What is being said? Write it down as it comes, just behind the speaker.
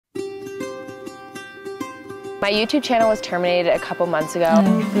My YouTube channel was terminated a couple months ago.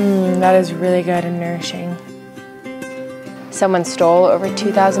 That is really good and nourishing. Someone stole over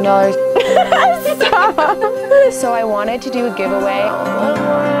 $2,000. So I wanted to do a giveaway.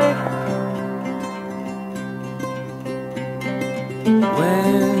 We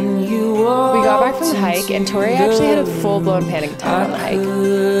got back from the hike and Tori actually had a full-blown panic attack on the hike.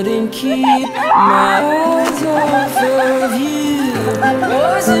 Couldn't keep my eyes off of you.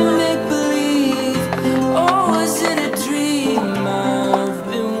 Was it make-believe or was it a dream? I've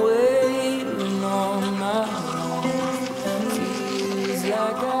been waiting on my own. Feels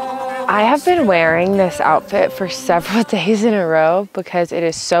like I have been wearing this outfit for several days in a row because it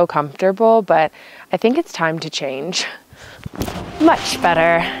is so comfortable, but I think it's time to change. Much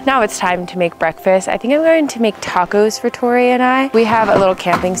better. Now it's time to make breakfast. I think I'm going to make tacos for Tori and I. We have a little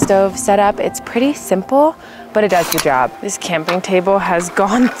camping stove set up. It's pretty simple, but it does the job. This camping table has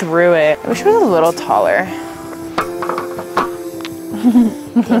gone through it. I wish it was a little taller.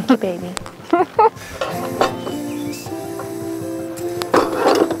 Thank you, baby.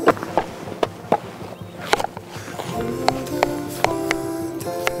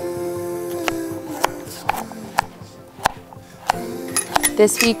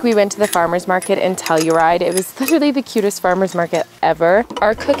 This week we went to the farmer's market in Telluride. It was literally the cutest farmer's market ever.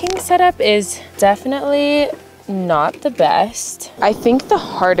 Our cooking setup is definitely not the best. I think the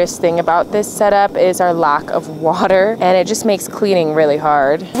hardest thing about this setup is our lack of water, and it just makes cleaning really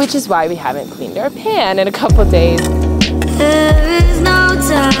hard, which is why we haven't cleaned our pan in a couple days. there is no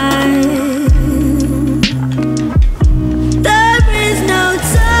time. There is no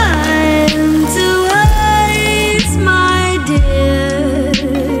time to waste, my dear.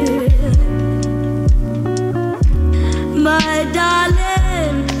 My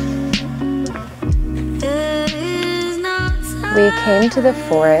darling, there is no time. We came to the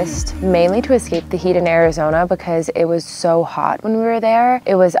forest mainly to escape the heat in Arizona because it was so hot when we were there.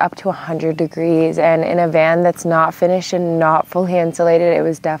 It was up to 100 degrees, and in a van that's not finished and not fully insulated, it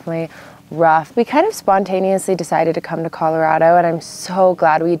was definitely rough. We kind of spontaneously decided to come to Colorado, and I'm so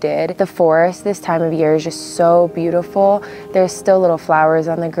glad we did. The forest this time of year is just so beautiful. There's still little flowers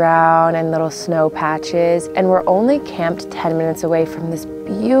on the ground and little snow patches, and we're only camped 10 minutes away from this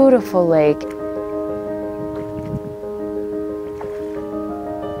beautiful lake.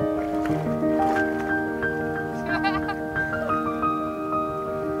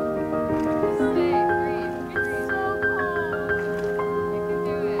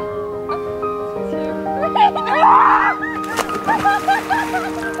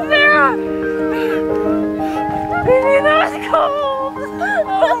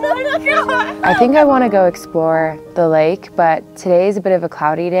 I think I want to go explore the lake, but today is a bit of a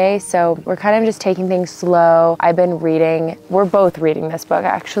cloudy day, so we're kind of just taking things slow. I've been reading, we're both reading this book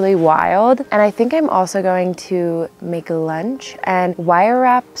actually, Wild, and I think I'm also going to make lunch and wire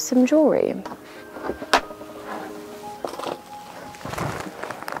wrap some jewelry.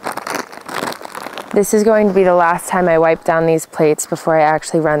 This is going to be the last time I wipe down these plates before I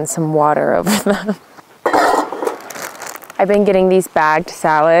actually run some water over them. I've been getting these bagged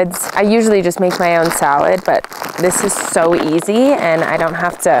salads. I usually just make my own salad, but this is so easy and I don't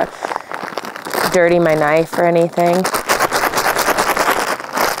have to dirty my knife or anything.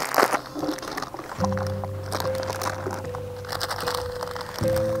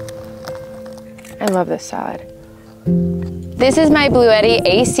 I love this salad. This is my Bluetti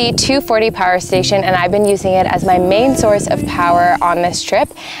AC 240 power station, and I've been using it as my main source of power on this trip.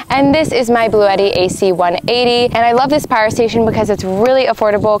 And this is my Bluetti AC 180, and I love this power station because it's really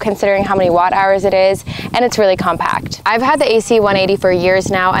affordable considering how many watt hours it is, and it's really compact. I've had the AC 180 for years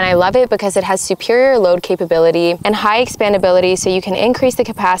now, and I love it because it has superior load capability and high expandability, so you can increase the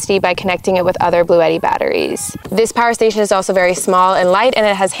capacity by connecting it with other Bluetti batteries. This power station is also very small and light, and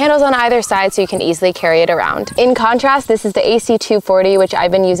it has handles on either side so you can easily carry it around. In contrast, this is the AC 240, which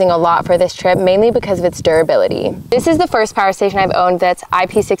I've been using a lot for this trip, mainly because of its durability. This is the first power station I've owned that's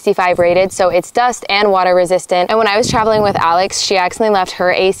IP65 rated, so it's dust and water resistant. And when I was traveling with Alex, she accidentally left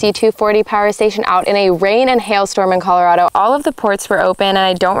her AC 240 power station out in a rain and hailstorm in Colorado. All of the ports were open, and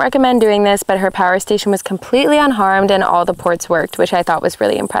I don't recommend doing this, but her power station was completely unharmed and all the ports worked, which I thought was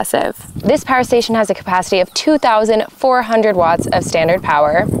really impressive. This power station has a capacity of 2,400 watts of standard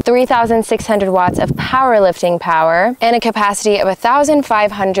power, 3,600 watts of powerlifting power, and a capacity capacity of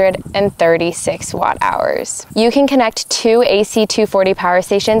 1,536 watt hours. You can connect 2 AC 240 power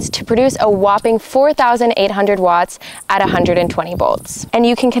stations to produce a whopping 4,800 watts at 120 volts. And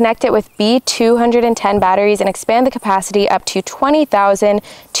you can connect it with B210 batteries and expand the capacity up to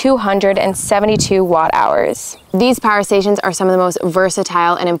 20,272 watt hours. These power stations are some of the most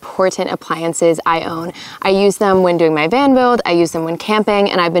versatile and important appliances I own. I use them when doing my van build, I use them when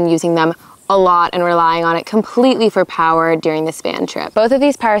camping, and I've been using them a lot and relying on it completely for power during this van trip. Both of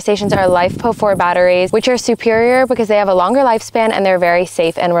these power stations are LiFePO4 batteries, which are superior because they have a longer lifespan and they're very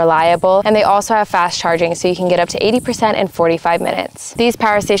safe and reliable. And they also have fast charging, so you can get up to 80% in 45 minutes. These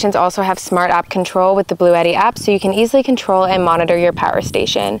power stations also have smart app control with the Bluetti app, so you can easily control and monitor your power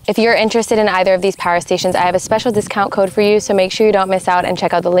station. If you're interested in either of these power stations, I have a special discount code for you, so make sure you don't miss out and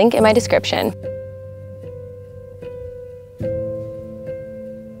check out the link in my description.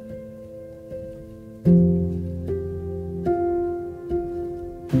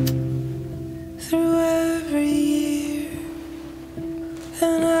 Through every year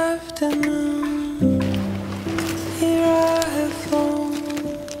and afternoon, here I have flown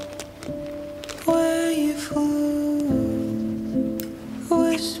where you flew,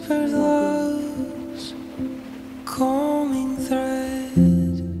 whispered love's calming thread,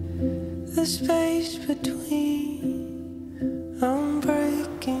 the space between, I'm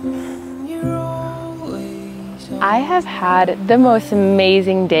breaking and you're always on. I have had the most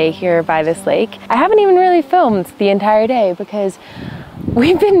amazing day here by this lake. I haven't even really filmed the entire day because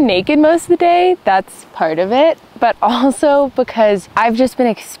we've been naked most of the day. That's part of it, but also because I've just been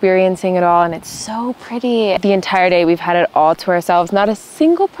experiencing it all and it's so pretty. The entire day we've had it all to ourselves. Not a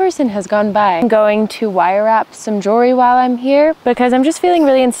single person has gone by. I'm going to wire wrap some jewelry while I'm here because I'm just feeling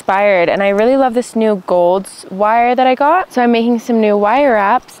really inspired, and I really love this new gold wire that I got. So I'm making some new wire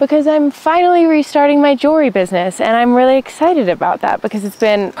wraps because I'm finally restarting my jewelry business, and I'm really excited about that because it's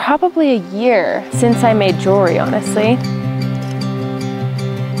been probably a year since I made jewelry, honestly.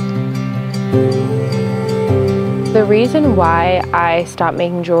 The reason why I stopped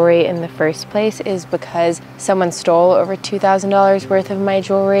making jewelry in the first place is because someone stole over $2,000 worth of my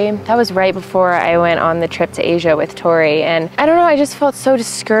jewelry. That was right before I went on the trip to Asia with Tori, and I don't know, I just felt so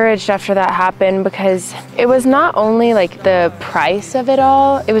discouraged after that happened because it was not only like the price of it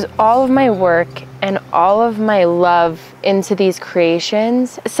all, it was all of my work and all of my love into these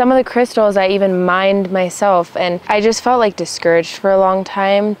creations. Some of the crystals I even mined myself, and I just felt like discouraged for a long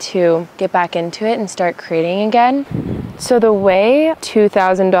time to get back into it and start creating again. So the way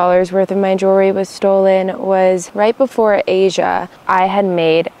 $2,000 worth of my jewelry was stolen was right before Asia. I had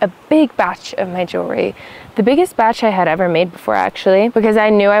made a big batch of my jewelry. The biggest batch I had ever made before, actually, because I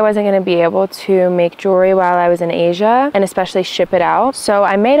knew I wasn't going to be able to make jewelry while I was in Asia and especially ship it out. So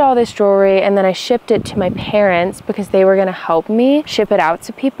I made all this jewelry and then I shipped it to my parents because they were going to help me ship it out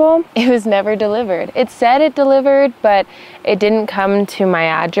to people. It was never delivered. It said it delivered, but it didn't come to my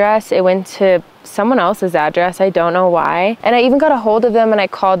address. It went to someone else's address. I don't know why. And I even got a hold of them and I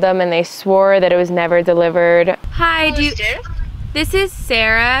called them and they swore that it was never delivered. Hi, This is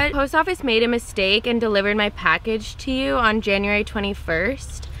Sarah. Post office made a mistake and delivered my package to you on January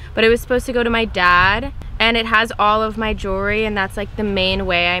 21st, but it was supposed to go to my dad, and it has all of my jewelry, and that's like the main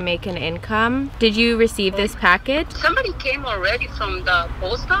way I make an income. Did you receive this package? Somebody came already from the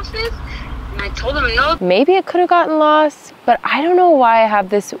post office, and I told them no. Maybe it could have gotten lost, but I don't know why I have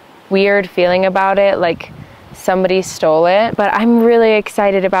this weird feeling about it, like somebody stole it. But I'm really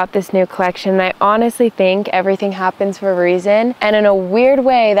excited about this new collection. I honestly think everything happens for a reason, and in a weird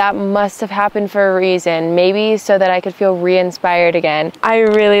way that must have happened for a reason, maybe so that I could feel re-inspired again. I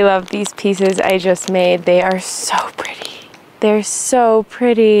really love these pieces I just made. They are so pretty. They're so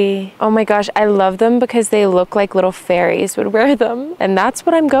pretty. Oh my gosh, I love them because they look like little fairies would wear them, and that's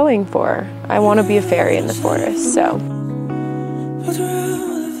what I'm going for. I want to be a fairy in the forest, so.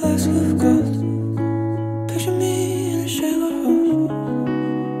 Picture me in a shallow hole.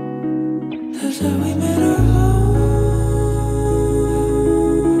 That's how we made our home.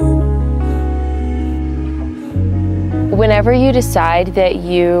 Whenever you decide that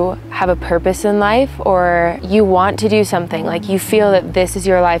you have a purpose in life, or you want to do something, like you feel that this is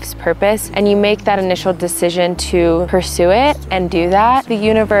your life's purpose, and you make that initial decision to pursue it and do that, the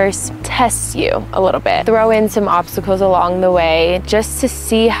universe tests you a little bit. Throw in some obstacles along the way just to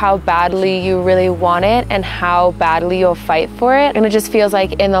see how badly you really want it and how badly you'll fight for it. And it just feels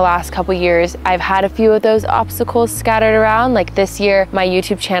like in the last couple years, I've had a few of those obstacles scattered around. Like this year, my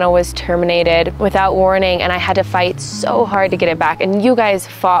YouTube channel was terminated without warning, and I had to fight so hard to get it back, and you guys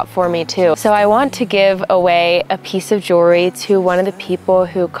fought for me too. So I want to give away a piece of jewelry to one of the people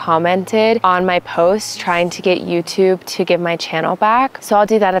who commented on my post trying to get YouTube to give my channel back. So I'll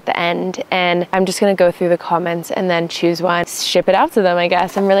do that at the end, and I'm just gonna go through the comments and then choose one, ship it out to them, I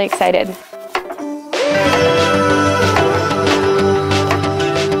guess. I'm really excited.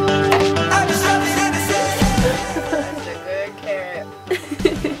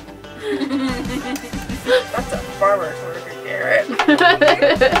 That's a farmer's worker carrot.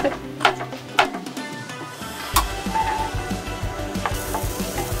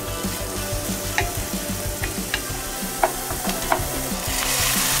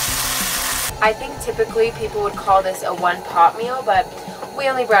 I think typically people would call this a one pot meal, but we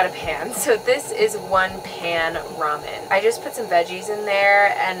only brought a pan. So this is one pan ramen. I just put some veggies in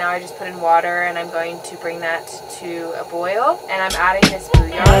there, and now I just put in water, and I'm going to bring that to a boil, and I'm adding this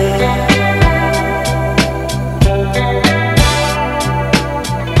bouillon.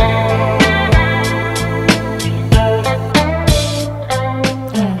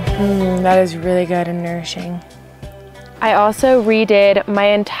 That is really good and nourishing. I also redid my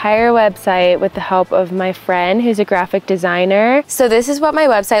entire website with the help of my friend who's a graphic designer. So this is what my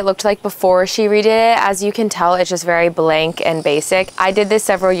website looked like before she redid it. As you can tell, it's just very blank and basic. I did this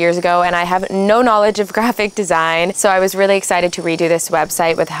several years ago and I have no knowledge of graphic design, so I was really excited to redo this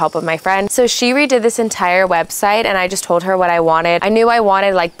website with the help of my friend. So she redid this entire website and I just told her what I wanted. I knew I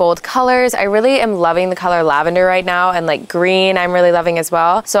wanted like bold colors. I really am loving the color lavender right now, and like green I'm really loving as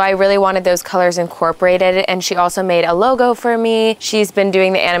well. So I really wanted those colors incorporated, and she also made a logo for me. She's been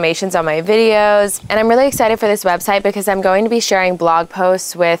doing the animations on my videos, and I'm really excited for this website because I'm going to be sharing blog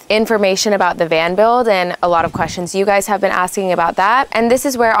posts with information about the van build and a lot of questions you guys have been asking about that. And this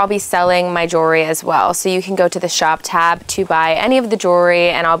is where I'll be selling my jewelry as well. So you can go to the shop tab to buy any of the jewelry,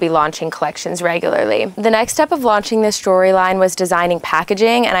 and I'll be launching collections regularly. The next step of launching this jewelry line was designing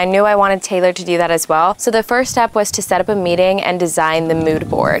packaging, and I knew I wanted Taylor to do that as well. So the first step was to set up a meeting and design the mood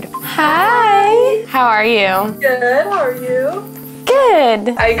board. Hi! How are you? Good, how are you?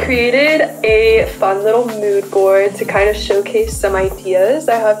 Good! I created a fun little mood board to kind of showcase some ideas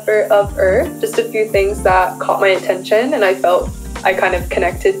I have of Earth, just a few things that caught my attention and I felt I kind of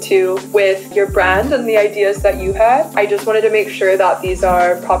connected to with your brand and the ideas that you had. I just wanted to make sure that these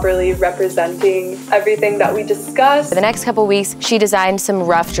are properly representing everything that we discussed. For the next couple weeks, she designed some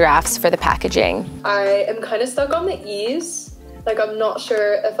rough drafts for the packaging. I am kind of stuck on the E's. Like, I'm not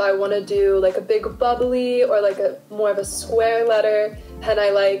sure if I want to do like a big bubbly or like a more of a square letter. And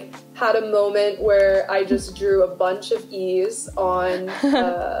I like had a moment where I just drew a bunch of E's on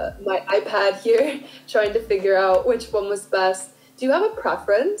my iPad here, trying to figure out which one was best. Do you have a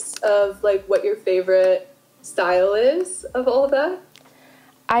preference of like what your favorite style is of all of that?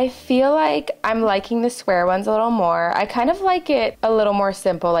 I feel like I'm liking the square ones a little more. I kind of like it a little more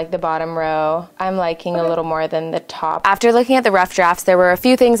simple, like the bottom row. I'm liking a little more than the top. After looking at the rough drafts, there were a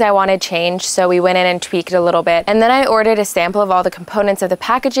few things I wanted changed, so we went in and tweaked it a little bit. And then I ordered a sample of all the components of the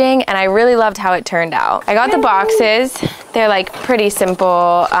packaging, and I really loved how it turned out. I got the boxes. They're like pretty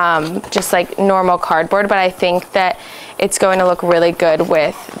simple, just like normal cardboard, but I think that it's going to look really good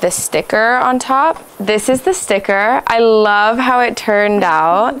with the sticker on top. This is the sticker. I love how it turned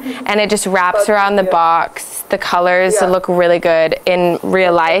out, and it just wraps around the box. The colors look really good in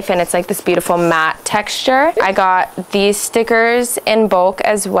real life, and it's like this beautiful matte texture. I got these stickers in bulk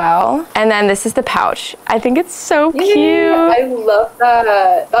as well. And then this is the pouch. I think it's so cute. Yeah, I love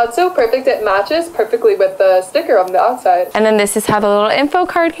that. That's so perfect. It matches perfectly with the sticker on the outside. And then this is how the little info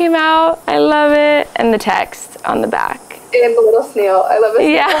card came out. I love it. And the text on the back. And the little snail. I love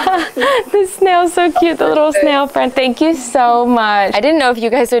it. Yeah, the snail's so cute, the little snail friend. Thank you so much. I didn't know if you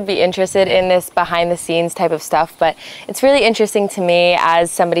guys would be interested in this behind the scenes type of stuff, but it's really interesting to me as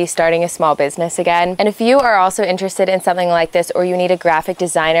somebody starting a small business again. And if you are also interested in something like this, or you need a graphic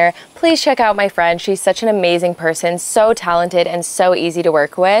designer, please check out my friend. She's such an amazing person, so talented and so easy to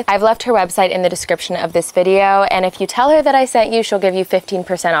work with. I've left her website in the description of this video, and if you tell her that I sent you, she'll give you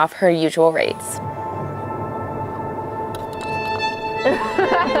 15% off her usual rates.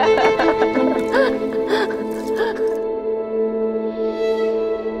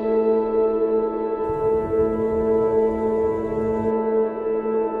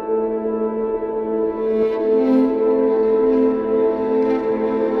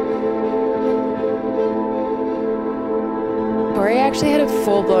 Tori actually had a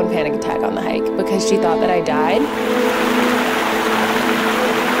full-blown panic attack on the hike because she thought that I died.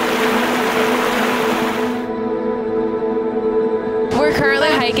 We're currently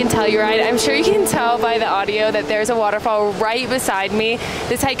hike and Telluride. I'm sure you can tell by the audio that there's a waterfall right beside me.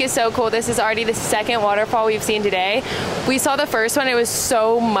 This hike is so cool. This is already the second waterfall we've seen today. We saw the first one, it was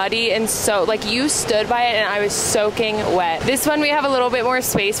so muddy and so, like, you stood by it and I was soaking wet. This one we have a little bit more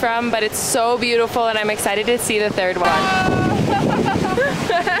space from, but it's so beautiful and I'm excited to see the third one.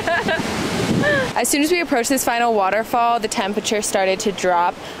 As soon as we approached this final waterfall, the temperature started to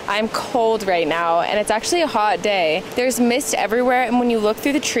drop. I'm cold right now, and it's actually a hot day. There's mist everywhere, and when you look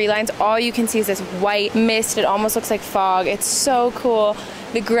through the tree lines, all you can see is this white mist. It almost looks like fog. It's so cool.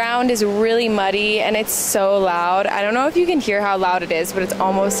 The ground is really muddy, and it's so loud. I don't know if you can hear how loud it is, but it's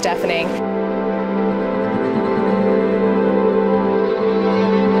almost deafening.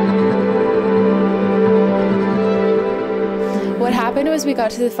 What happened was we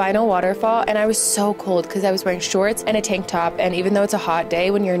got to the final waterfall and I was so cold because I was wearing shorts and a tank top, and even though it's a hot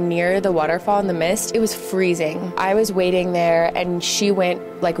day, when you're near the waterfall in the mist, it was freezing. I was waiting there and she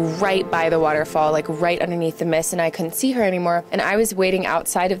went like right by the waterfall, like right underneath the mist, and I couldn't see her anymore. And I was waiting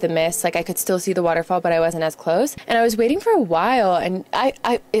outside of the mist, like I could still see the waterfall, but I wasn't as close. And I was waiting for a while, and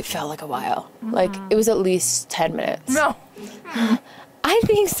it felt like a while. Like it was at least 10 minutes. No. I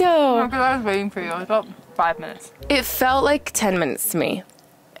think so. Because I was waiting for you. I felt 5 minutes. It felt like 10 minutes to me.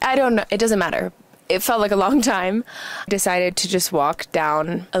 I don't know. It doesn't matter. It felt like a long time. I decided to just walk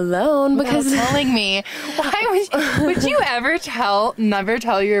down alone because Telling me, why would you ever never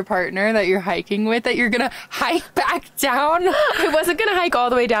tell your partner that you're hiking with that you're gonna hike back down? I wasn't gonna hike all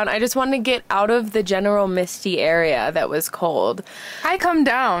the way down. I just wanted to get out of the general misty area that was cold. I come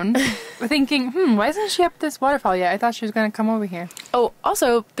down thinking, why isn't she up this waterfall yet? I thought she was gonna come over here. Oh,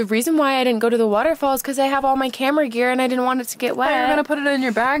 also, the reason why I didn't go to the waterfall is because I have all my camera gear and I didn't want it to get wet. You're gonna put it in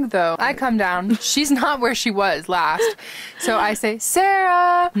your bag though. I come down. She's not where she was last. So I say,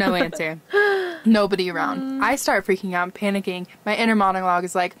 Sarah! No answer. Nobody around. I start freaking out, panicking. My inner monologue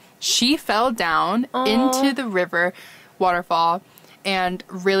is like, she fell down into the river waterfall and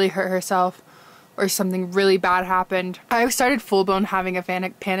really hurt herself, or something really bad happened. I started full-blown having a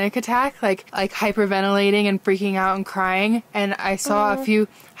panic attack, like hyperventilating and freaking out and crying. And I saw a few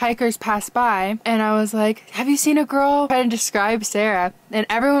hikers pass by and I was like, have you seen a girl? Trying to describe Sarah. And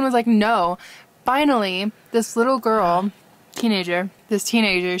everyone was like, no. Finally, this little girl, teenager,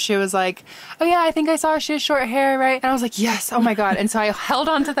 she was like, oh yeah, I think I saw her. She has short hair, right? And I was like, yes, oh my God. And so I held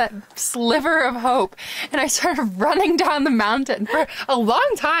on to that sliver of hope and I started running down the mountain for a long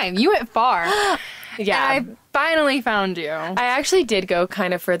time. You went far. Yeah. And I finally found you. I actually did go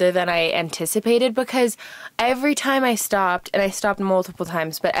kind of further than I anticipated because every time I stopped, and I stopped multiple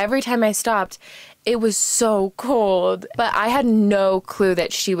times, but every time I stopped, it was so cold. But I had no clue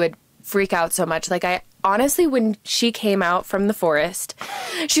that she would freak out so much. Like, I honestly, when she came out from the forest,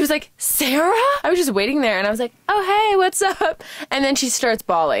 she was like, Sarah? I was just waiting there and I was like, oh, hey, what's up? And then she starts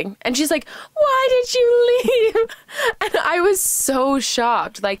bawling and she's like, why did you leave? And I was so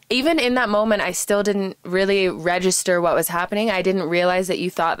shocked. Like, even in that moment, I still didn't really register what was happening. I didn't realize that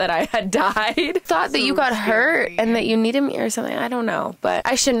you thought that I had died. Thought that you got hurt and that you needed me or something. I don't know, but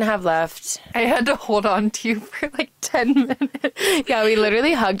I shouldn't have left. I had to hold on to you for like 10 minutes. Yeah, we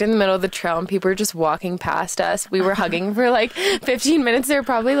literally hugged in the middle of the trail and people were just walking past us. We were hugging for like 15 minutes. They're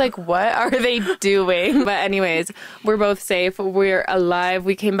probably like, what are they doing? But anyways, we're both safe. We're alive.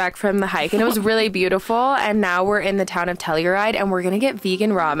 We came back from the hike and it was really beautiful. And now we're in the town of Telluride and we're gonna get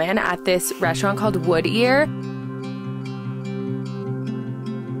vegan ramen at this restaurant called Wood Ear.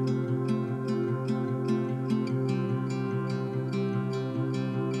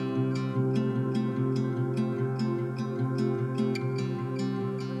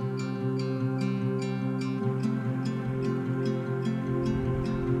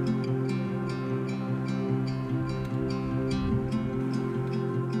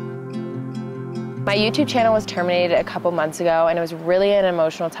 My YouTube channel was terminated a couple months ago and it was really an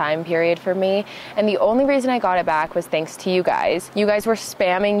emotional time period for me. And the only reason I got it back was thanks to you guys. You guys were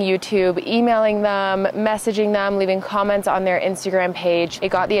spamming YouTube, emailing them, messaging them, leaving comments on their Instagram page. It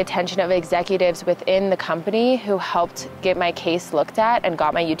got the attention of executives within the company who helped get my case looked at and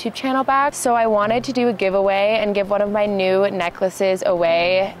got my YouTube channel back. So I wanted to do a giveaway and give one of my new necklaces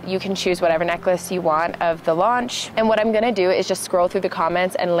away. You can choose whatever necklace you want of the launch. And what I'm gonna do is just scroll through the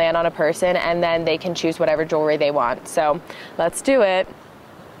comments and land on a person, and then they can choose whatever jewelry they want. So let's do it.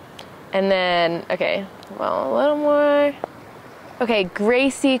 And then, okay, well, a little more. Okay,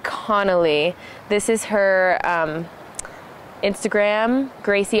 Gracie Connolly. This is her Instagram,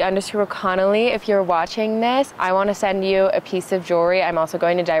 Gracie_Connolly. If you're watching this, I want to send you a piece of jewelry. I'm also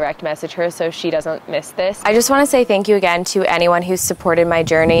going to direct message her so she doesn't miss this. I just want to say thank you again to anyone who's supported my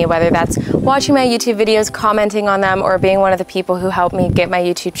journey, whether that's watching my YouTube videos, commenting on them, or being one of the people who helped me get my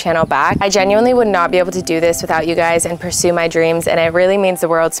YouTube channel back. I genuinely would not be able to do this without you guys and pursue my dreams, and it really means the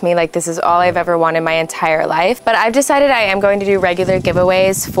world to me. Like, this is all I've ever wanted my entire life. But I've decided I am going to do regular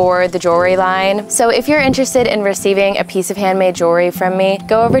giveaways for the jewelry line. So if you're interested in receiving a piece of handmade jewelry from me,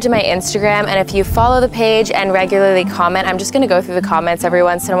 go over to my Instagram, and if you follow the page and regularly comment, I'm just gonna go through the comments every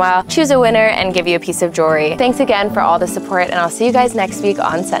once in a while, choose a winner, and give you a piece of jewelry. Thanks again for all the support, and I'll see you guys next week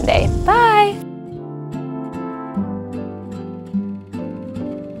on Sunday. Bye!